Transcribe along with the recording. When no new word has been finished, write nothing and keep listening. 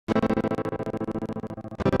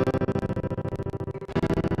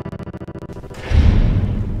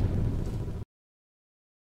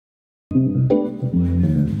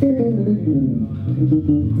Mike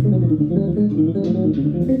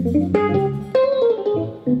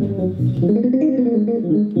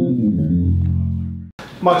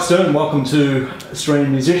Stern, welcome to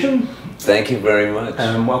Australian Musician. Thank you very much.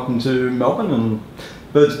 And welcome to Melbourne and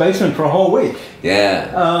Bird's Basement for a whole week.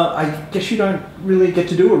 Yeah. I guess you don't really get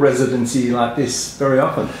to do a residency like this very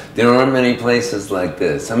often. There aren't many places like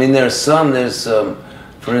this. I mean, there's some. There's,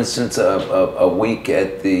 for instance, a week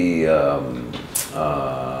at the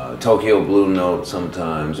Tokyo Blue Note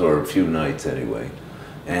sometimes, or a few nights anyway.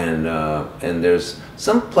 And there's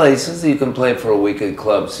some places you can play for a week at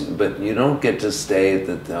clubs, but you don't get to stay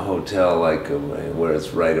at the hotel like where it's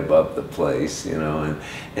right above the place, you know.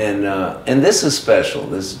 And this is special.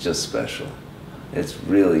 This is just special. It's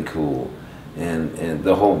really cool, and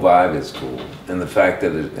the whole vibe is cool. And the fact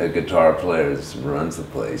that a guitar player runs the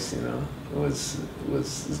place, you know, was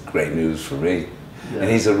great news for me. Yeah.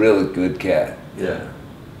 And he's a really good cat. Yeah.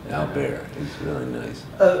 Out there. He's really nice.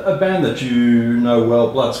 A band that you know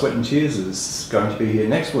well, Blood, Sweat and Tears, is going to be here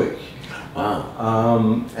next week.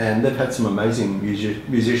 Wow. And they've had some amazing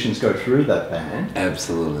musicians go through that band.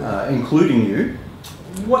 Absolutely. Including you.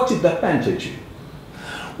 What did that band teach you?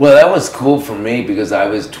 Well, that was cool for me because I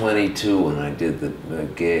was 22 when I did the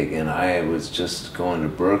gig, and I was just going to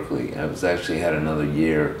Berkeley. I was actually had another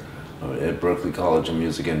year at Berkeley College of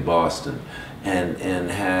Music in Boston.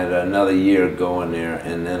 And had another year going there,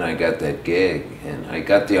 and then I got that gig, and I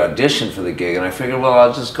got the audition for the gig, and I figured, well,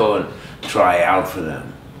 I'll just go and try out for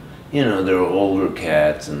them. You know, they're older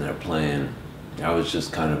cats, and they're playing. I was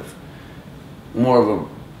just kind of more of a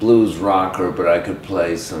blues rocker, but I could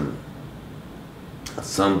play some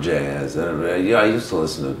jazz. Yeah, I used to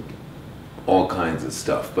listen to all kinds of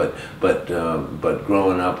stuff, but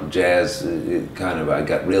growing up, jazz, I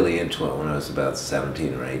got really into it when I was about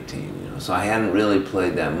 17 or 18, you know. So I hadn't really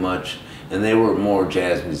played that much, and they were more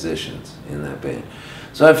jazz musicians in that band.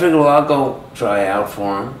 So I figured, well, I'll go try out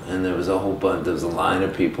for them, and there was a whole bunch, there was a line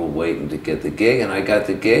of people waiting to get the gig, and I got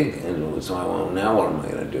the gig, and so I went, well, now what am I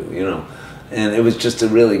going to do, you know? And it was just a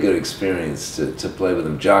really good experience to play with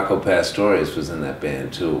them. Jaco Pastorius was in that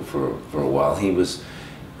band too for a while. He was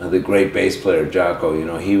the great bass player, Jaco. You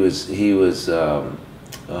know, he was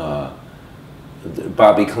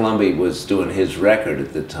Bobby Colomby was doing his record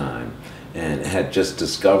at the time and had just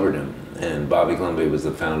discovered him. And Bobby Colomby was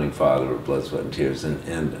the founding father of Blood, Sweat and Tears,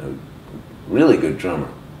 and a really good drummer.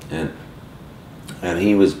 And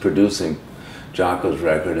he was producing Jaco's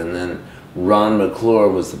record, and then Ron McClure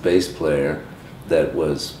was the bass player that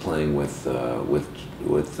was playing with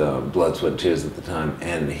Blood, Sweat and Tears at the time,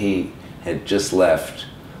 and he had just left.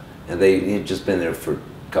 And he'd just been there for a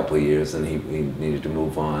couple of years, and he needed to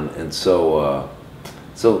move on. And so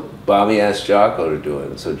Bobby asked Jaco to do it,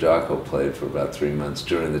 and so Jaco played for about 3 months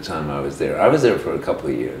during the time I was there. I was there for a couple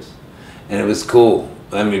of years, and it was cool.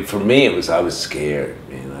 I mean, for me, I was scared,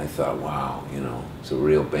 and I thought, wow, you know, it's a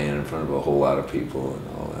real band in front of a whole lot of people and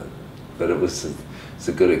all that. But it's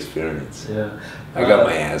a good experience. Yeah. I got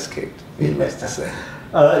my ass kicked, needless to say.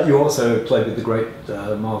 You also played with the great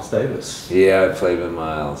Miles Davis. Yeah, I played with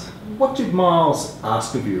Miles. What did Miles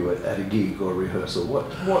ask of you at a gig or a rehearsal? What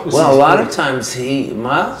was well, a lot of times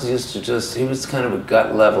Miles used to he was kind of a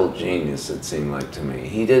gut level genius, it seemed like to me.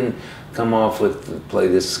 He didn't come off with play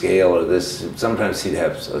this scale or this. Sometimes he'd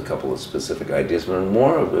have a couple of specific ideas, but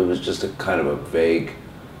more of it was just a kind of a vague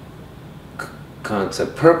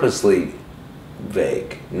concept, purposely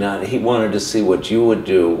vague. He wanted to see what you would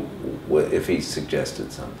do if he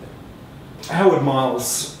suggested something. How would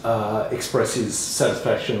Miles express his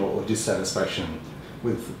satisfaction or dissatisfaction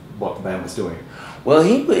with what the band was doing? Well,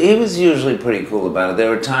 he was usually pretty cool about it. There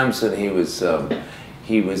were times that he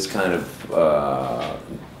was kind of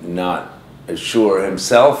not sure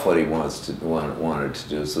himself what he wanted to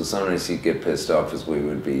do. So sometimes he'd get pissed off as we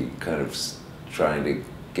would be kind of trying to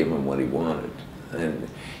give him what he wanted. And,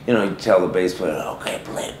 you know, he'd tell the bass player, okay,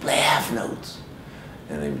 play half notes.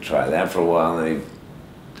 And he would try that for a while, and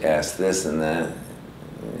he'd ask this and that,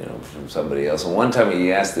 you know, from somebody else. And one time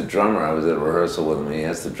he asked the drummer, I was at a rehearsal with him, and he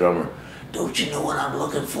asked the drummer, don't you know what I'm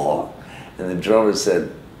looking for? And the drummer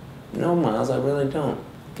said, no, Miles, I really don't.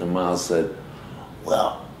 And Miles said,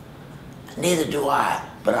 well, neither do I,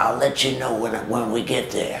 but I'll let you know when we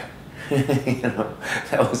get there. You know,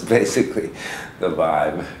 that was basically the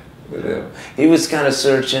vibe with him. He was kind of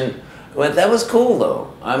searching. Well, that was cool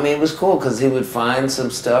though. I mean, it was cool because he would find some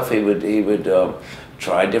stuff. He would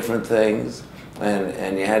try different things,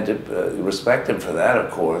 and you had to respect him for that, of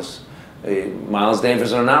course. Miles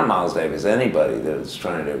Davis or not Miles Davis, anybody that's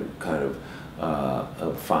trying to kind of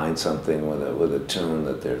find something with a tune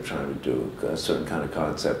that they're trying to do, a certain kind of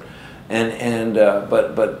concept.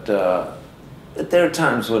 But there are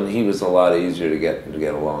times when he was a lot easier to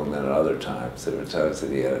get along than at other times. There were times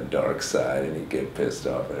that he had a dark side and he'd get pissed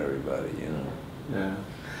off at everybody, you know. Yeah.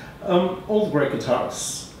 All the great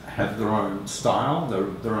guitarists have their own style,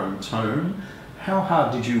 their own tone. How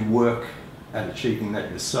hard did you work at achieving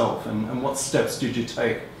that yourself, and what steps did you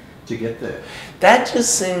take to get there? That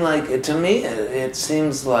just seemed like, to me, it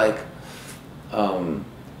seems like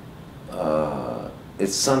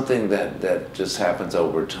it's something that just happens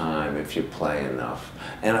over time if you play enough.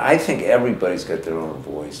 And I think everybody's got their own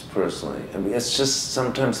voice, personally. I mean, it's just,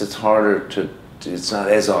 sometimes it's harder it's not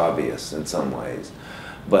as obvious in some ways.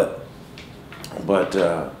 But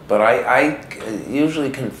I usually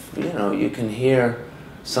can, you know, you can hear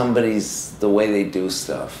the way they do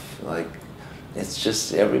stuff. Like, it's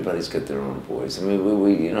just, everybody's got their own voice. I mean,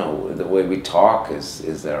 we you know, the way we talk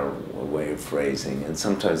is our way of phrasing, and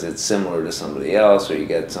sometimes it's similar to somebody else, or you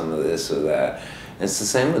get some of this or that. And it's the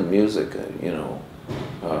same with music, you know.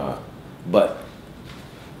 But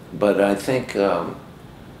I think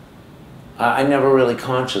I never really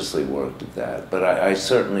consciously worked at that, but I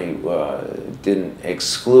certainly didn't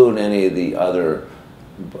exclude any of the other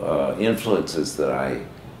influences that I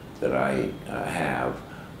have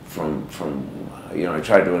from you know, I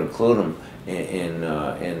tried to include them in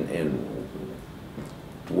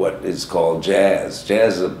what is called jazz.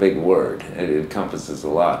 Jazz is a big word. It encompasses a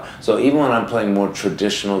lot. So even when I'm playing more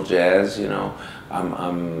traditional jazz, you know,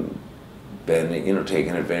 I'm bending, you know,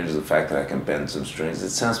 taking advantage of the fact that I can bend some strings. It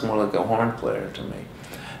sounds more like a horn player to me.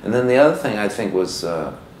 And then the other thing I think was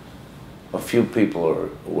a few people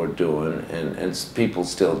were doing, and people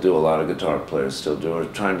still do, a lot of guitar players still do, are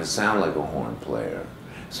trying to sound like a horn player.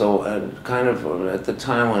 So kind of at the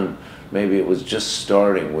time when maybe it was just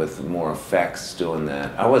starting with more effects doing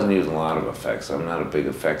that. I wasn't using a lot of effects. I'm not a big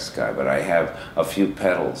effects guy, but I have a few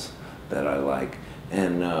pedals that I like.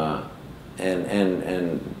 And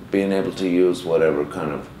being able to use whatever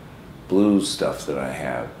kind of blues stuff that I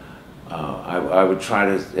have, I would try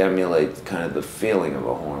to emulate kind of the feeling of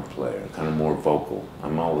a horn player, kind of more vocal.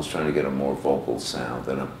 I'm always trying to get a more vocal sound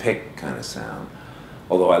than a pick kind of sound,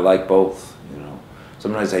 although I like both, you know.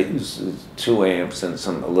 Sometimes I use 2 amps and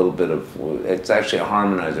a little bit of, it's actually a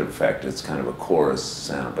harmonizer effect. It's kind of a chorus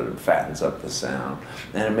sound, but it fattens up the sound.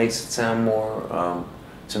 And it makes it sound more,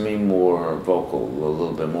 to me, more vocal, a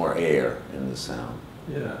little bit more air in the sound.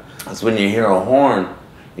 Yeah. That's when you hear a horn,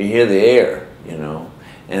 you hear the air, you know.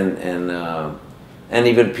 And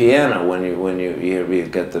even piano, when you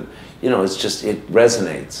get the, you know, it's just, it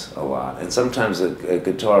resonates a lot. And sometimes a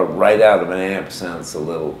guitar right out of an amp sounds a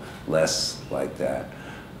little less like that,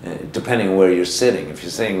 depending on where you're sitting. If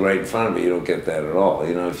you're sitting right in front of it, you don't get that at all.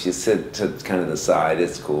 You know, if you sit to kind of the side,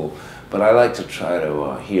 it's cool. But I like to try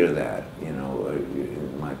to hear that, you know,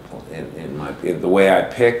 in the way I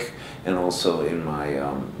pick, and also in my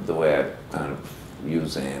the way I kind of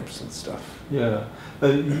use amps and stuff. Yeah,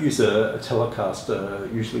 you use a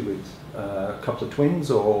Telecaster usually with a couple of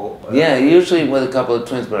twins, or yeah, usually with a couple of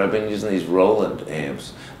twins. But I've been using these Roland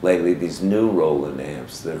amps lately. These new Roland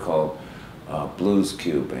amps. They're called Blues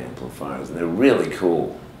Cube amplifiers, and they're really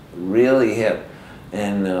cool, really hip.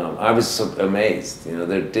 And I was so amazed. You know,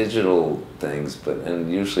 they're digital things,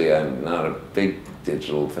 and usually I'm not a big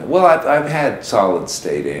digital fan. Well, I've had solid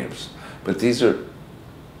state amps, but these are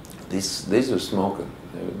smoking.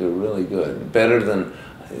 They're really good. Better than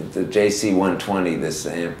the JC120. This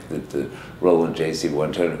amp, the Roland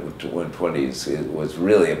JC120 was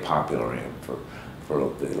really a popular amp for a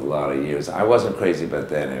lot of years. I wasn't crazy about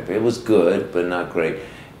that amp. It was good, but not great.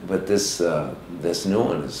 But this new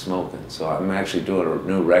one is smoking. So I'm actually doing a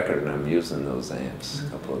new record, and I'm using those amps, a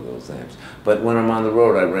couple of those amps. But when I'm on the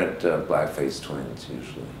road, I rent Blackface Twins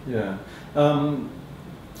usually. Yeah.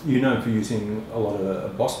 You're known for using a lot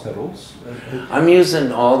of Boss pedals. I'm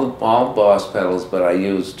using all Boss pedals, but I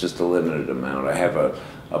use just a limited amount. I have a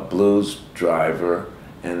blues driver,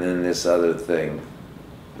 and then this other thing.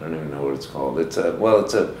 I don't even know what it's called. It's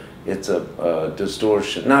a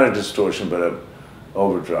distortion, not a distortion, but a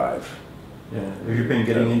overdrive. Yeah. Have you been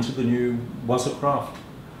getting into the new Wassercraft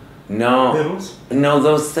pedals? No,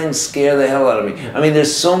 those things scare the hell out of me. I mean,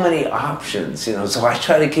 there's so many options, you know, so I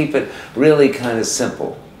try to keep it really kind of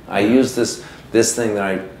simple. I use this thing that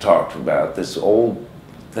I talked about, this old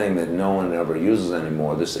thing that no one ever uses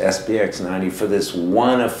anymore, this SBX90, for this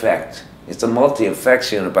one effect. It's a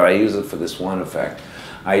multi-effects unit, but I use it for this one effect.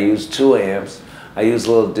 I use 2 amps, I use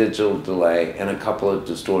a little digital delay, and a couple of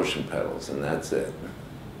distortion pedals, and that's it.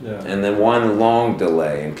 Yeah. And then one long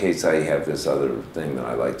delay in case I have this other thing that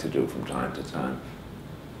I like to do from time to time.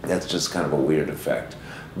 That's just kind of a weird effect.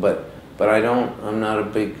 But but I'm not a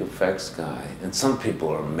big effects guy. And some people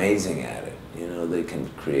are amazing at it. You know, they can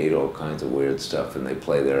create all kinds of weird stuff and they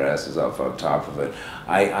play their asses off on top of it.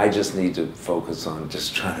 I just need to focus on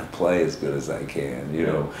just trying to play as good as I can, you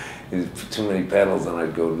know. Too many pedals and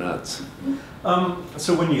I'd go nuts.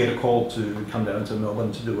 So when you get a call to come down to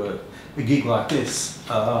Melbourne to do a gig like this,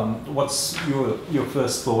 what's your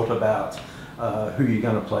first thought about who you're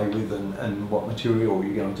going to play with and what material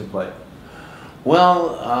you're going to play?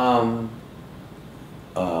 Well,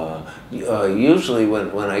 usually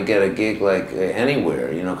when I get a gig like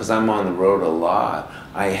anywhere, you know, because I'm on the road a lot,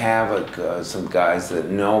 I have some guys that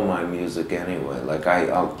know my music anyway. Like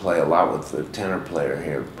I'll play a lot with the tenor player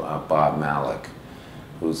here, Bob Malik,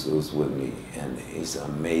 who's with me, and he's an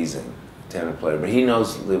amazing tenor player. But he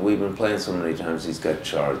knows that we've been playing so many times. He's got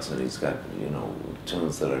charts and he's got, you know,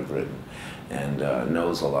 tunes that I've written, and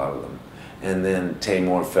knows a lot of them. And then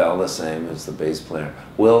Tamor Fell, the same as the bass player.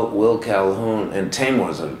 Will Calhoun, and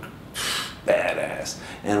Tamor's a badass.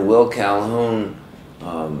 And Will Calhoun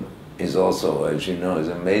is also, as you know, is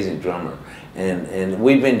an amazing drummer. And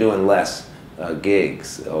we've been doing less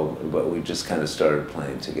gigs, but we just kind of started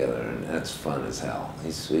playing together, and that's fun as hell.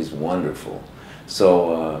 He's wonderful.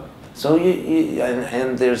 So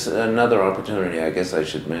and there's another opportunity. I guess I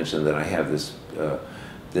should mention that I have this.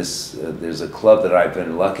 There's a club that I've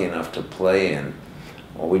been lucky enough to play in.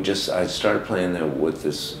 Well, I started playing there with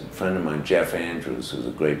this friend of mine, Jeff Andrews, who's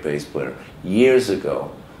a great bass player. Years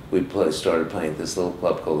ago, we started playing at this little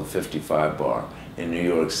club called the 55 Bar in New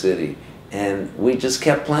York City, and we just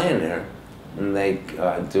kept playing there. And they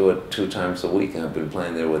do it 2 times a week, and I've been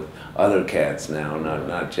playing there with other cats now,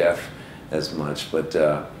 not Jeff as much, but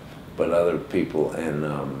other people, and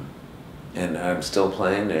I'm still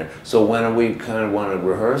playing there. So when we kind of want to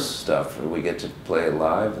rehearse stuff, we get to play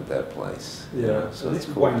live at that place. Yeah, so I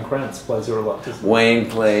think Wayne Krantz plays there a lot, doesn't he? Wayne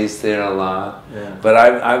plays there a lot. Yeah. But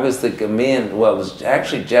I was it was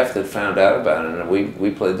actually Jeff that found out about it, and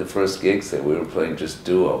we played the first gigs there. We were playing just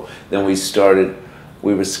duo. Then we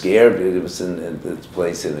were scared. It was in this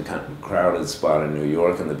place in a kind of crowded spot in New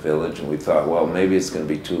York in the Village, and we thought, well, maybe it's going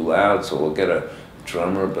to be too loud, so we'll get a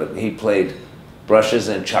drummer. But he played brushes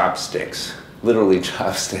and chopsticks, literally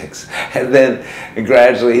chopsticks. And then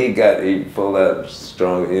gradually he pulled out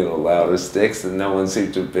strong, you know, louder sticks, and no one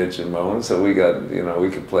seemed to bitch and moan. So we got, you know, we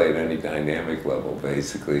could play at any dynamic level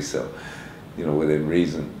basically. So, you know, within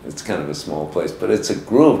reason. It's kind of a small place, but it's a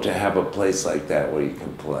groove to have a place like that where you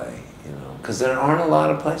can play, you know, because there aren't a lot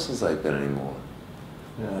of places like that anymore.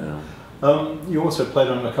 Yeah. You know? You also played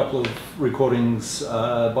on a couple of recordings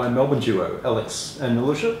by Melbourne duo, Alex and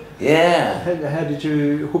Militia. Yeah. How did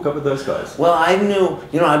you hook up with those guys? Well, I knew,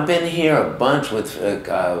 you know, I've been here a bunch with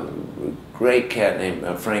a great cat named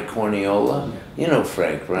Frank Corniola. You know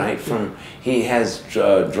Frank, right? He has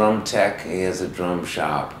drum tech, he has a drum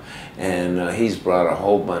shop, and he's brought a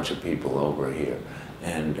whole bunch of people over here.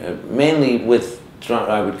 And mainly with drum,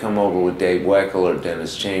 I would come over with Dave Weckl or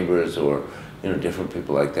Dennis Chambers or, you know, different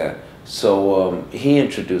people like that. So he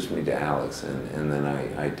introduced me to Alex, and then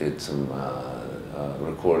I did some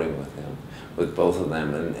recording with him, with both of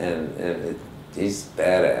them, and he's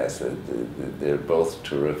badass. They're both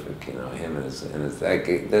terrific, you know. Him and his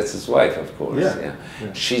that's his wife, of course. Yeah.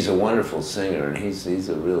 She's a wonderful singer, and he's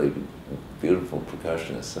a really beautiful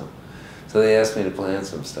percussionist. So they asked me to play on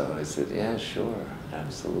some stuff. I said, yeah, sure,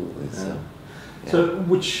 absolutely. Yeah. So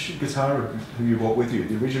which guitar have you brought with you?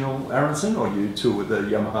 The original Aronson, or you tour with the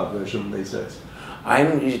Yamaha version these days?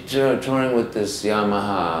 I'm touring with this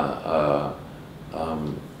Yamaha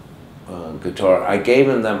guitar. I gave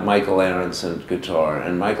him that Michael Aronson guitar,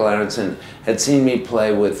 and Michael Aronson had seen me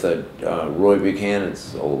play with Roy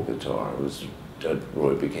Buchanan's old guitar. It was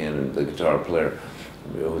Roy Buchanan, the guitar player.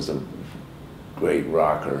 It was a great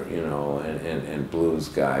rocker, you know, and blues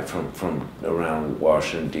guy from around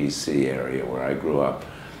Washington, D.C. area where I grew up.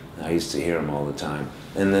 I used to hear him all the time.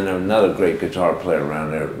 And then another great guitar player around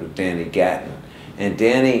there, Danny Gatton. And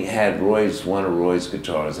Danny had one of Roy's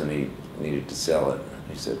guitars, and he needed to sell it.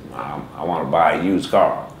 He said, I want to buy a used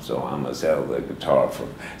car, so I'm going to sell the guitar for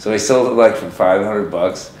him. So he sold it like for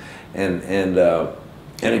 $500,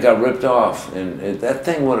 and it got ripped off, and that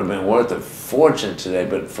thing would have been worth a fortune today,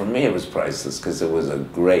 but for me it was priceless because it was a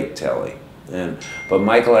great telly. But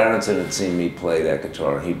Michael Aronson had seen me play that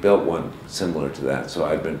guitar. He built one similar to that, so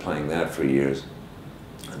I've been playing that for years.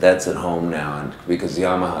 That's at home now, and because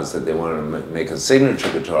Yamaha said they wanted to make a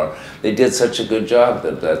signature guitar, they did such a good job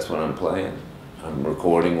that that's what I'm playing. I'm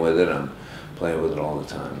recording with it, I'm playing with it all the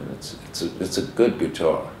time, and it's a good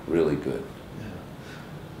guitar, really good.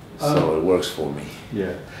 So it works for me.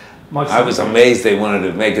 Yeah. I was amazed they wanted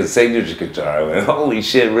to make a signature guitar. I went, holy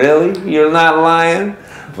shit, really? You're not lying?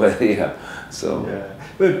 But yeah, so. Yeah.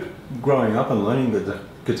 But growing up and learning the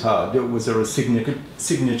guitar, was there a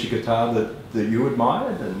signature guitar that you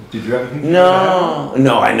admired? And did you ever think No,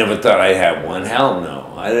 I never thought I'd have one. Hell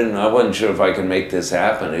no. I wasn't sure if I could make this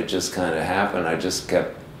happen. It just kind of happened.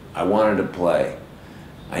 I wanted to play.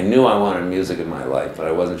 I knew I wanted music in my life, but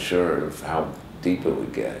I wasn't sure of how deep it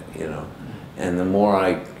would get, you know. And the more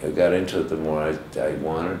I got into it, the more I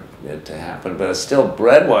wanted it to happen. But still,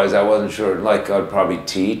 bread-wise, I wasn't sure. Like, I'd probably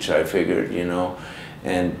teach, I figured, you know,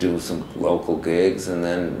 and do some local gigs, and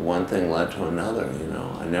then one thing led to another, you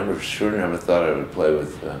know. I never thought I would play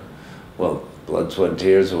with, well, Blood, Sweat and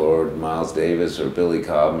Tears, or Miles Davis, or Billy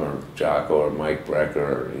Cobham, or Jocko, or Mike Brecker,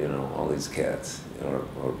 or, you know, all these cats, or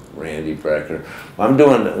Randy Brecker. I'm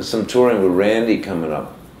doing some touring with Randy coming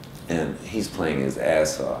up, and he's playing his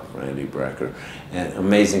ass off, Randy Brecker, and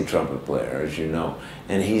amazing trumpet player, as you know.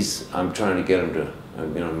 And I'm trying to get him to,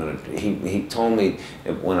 you know, he told me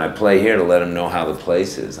when I play here to let him know how the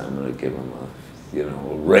place is. I'm going to give him a, you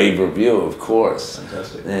know, a rave review, of course.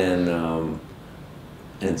 Fantastic.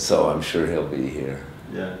 And so I'm sure he'll be here.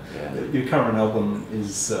 Yeah. Your current album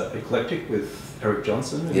is eclectic with Eric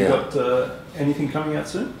Johnson. Have you got anything coming out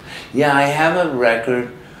soon? Yeah, I have a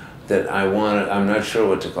record that I'm not sure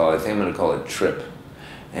what to call it. I think I'm going to call it Trip.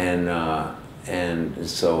 And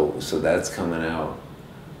so that's coming out.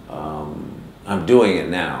 I'm doing it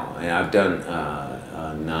now. And I've done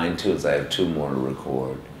 9 tunes. I have 2 more to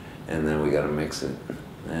record. And then we got to mix it.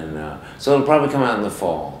 And so it'll probably come out in the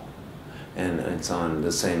fall. And it's on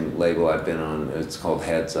the same label I've been on. It's called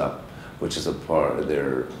Heads Up, which is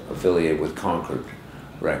they're affiliated with Concord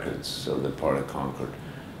Records, so they're part of Concord.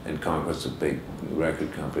 And Concord's a big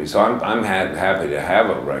record company. So I'm happy to have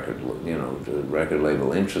a record, you know, the record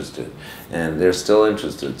label interested. And they're still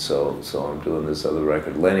interested, so I'm doing this other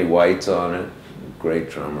record. Lenny White's on it, great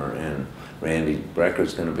drummer, and Randy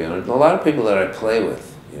Brecker's going to be on it. A lot of people that I play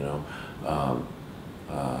with, you know.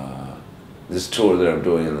 This tour that I'm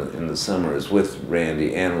doing in the summer is with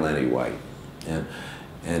Randy and Lenny White, and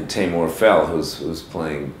Tamor Fell, who's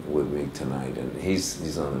playing with me tonight, and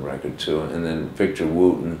he's on the record too. And then Victor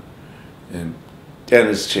Wooten, and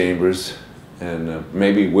Dennis Chambers, and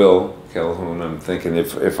maybe Will Calhoun. I'm thinking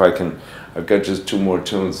if I can, I've got just 2 more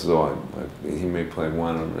tunes, so he may play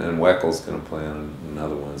one, and Weckel's going to play on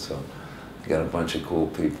another one. So I got a bunch of cool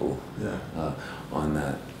people on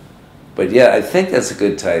that. But yeah, I think that's a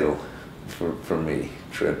good title for me,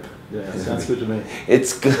 Trip. Yeah, sounds good to me.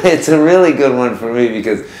 It's good. It's a really good one for me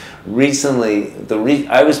because recently,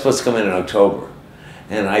 I was supposed to come in October,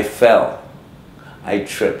 and I fell. I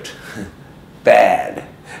tripped bad,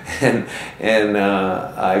 and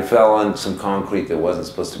I fell on some concrete that wasn't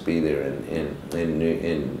supposed to be there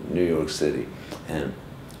in New York City,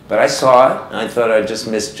 but I saw it, and I thought I just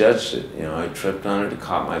misjudged it. You know, I tripped on it, it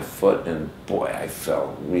caught my foot, and boy, I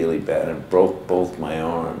fell really bad and broke both my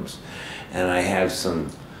arms. And I have some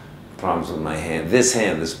problems with my hand.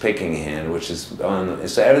 This picking hand, which is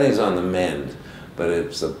so everything's on the mend, but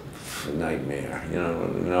it's a nightmare. You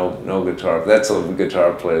know, no guitar. That's a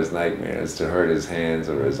guitar player's nightmare, is to hurt his hands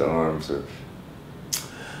or his arms.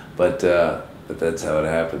 But that's how it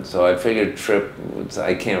happened. So I figured Trip,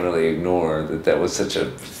 I can't really ignore that was such a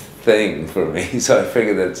thing for me. So I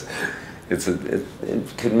figured it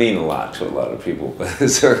could mean a lot to a lot of people, but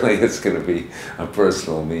certainly it's going to be a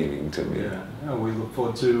personal meaning to me. Yeah, we look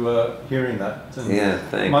forward to hearing that. And yeah,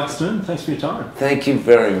 thanks. Mike Stern, thanks for your time. Thank you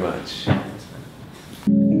very much.